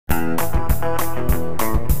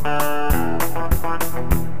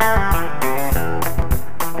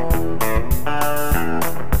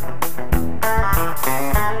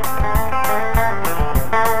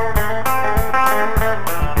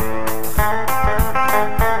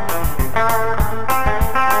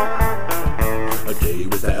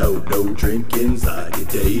without no drinking's like a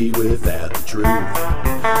day without the truth.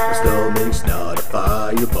 My stomach's not a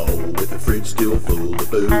fireball with a fridge still full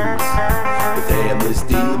of booze. But damn, this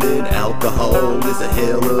demon alcohol is a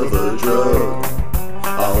hell of a drug,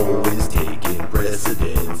 always taking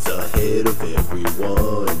precedence ahead of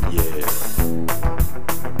everyone, yeah.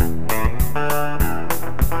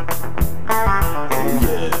 Oh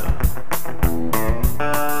yeah.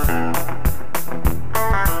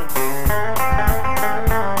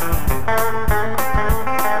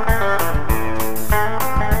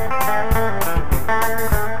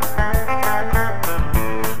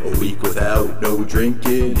 A week without no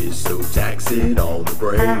drinking is so taxing on the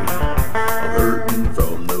brain. I'm hurting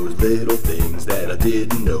from those little things that I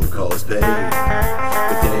didn't know caused pain.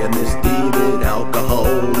 But damn, this demon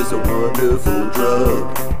alcohol is a wonderful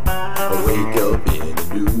drug. I wake up in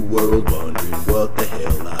a new world wondering what the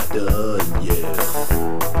hell I done, yeah.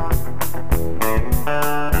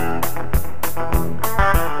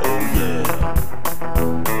 Oh yeah.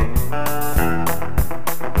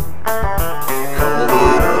 Call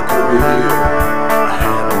it a career. I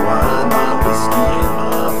had my wine, my whiskey, and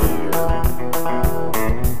my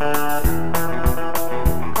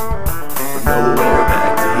from nowhere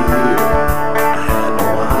back to here, I had my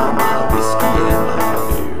wine, my whiskey, and my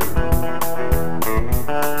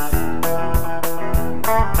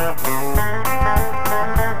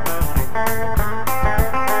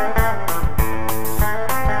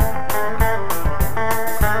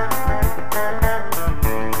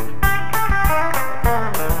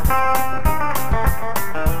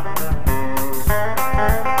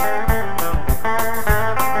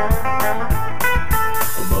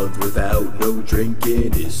without no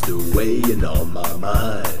drinking is still weighing on my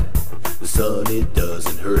mind. The sun, it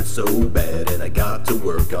doesn't hurt so bad, and I got to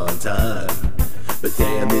work on time. But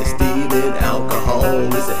damn, this demon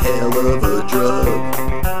alcohol is a hell of a drug,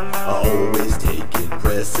 always taking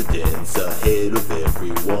precedence ahead of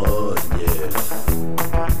everyone, yeah.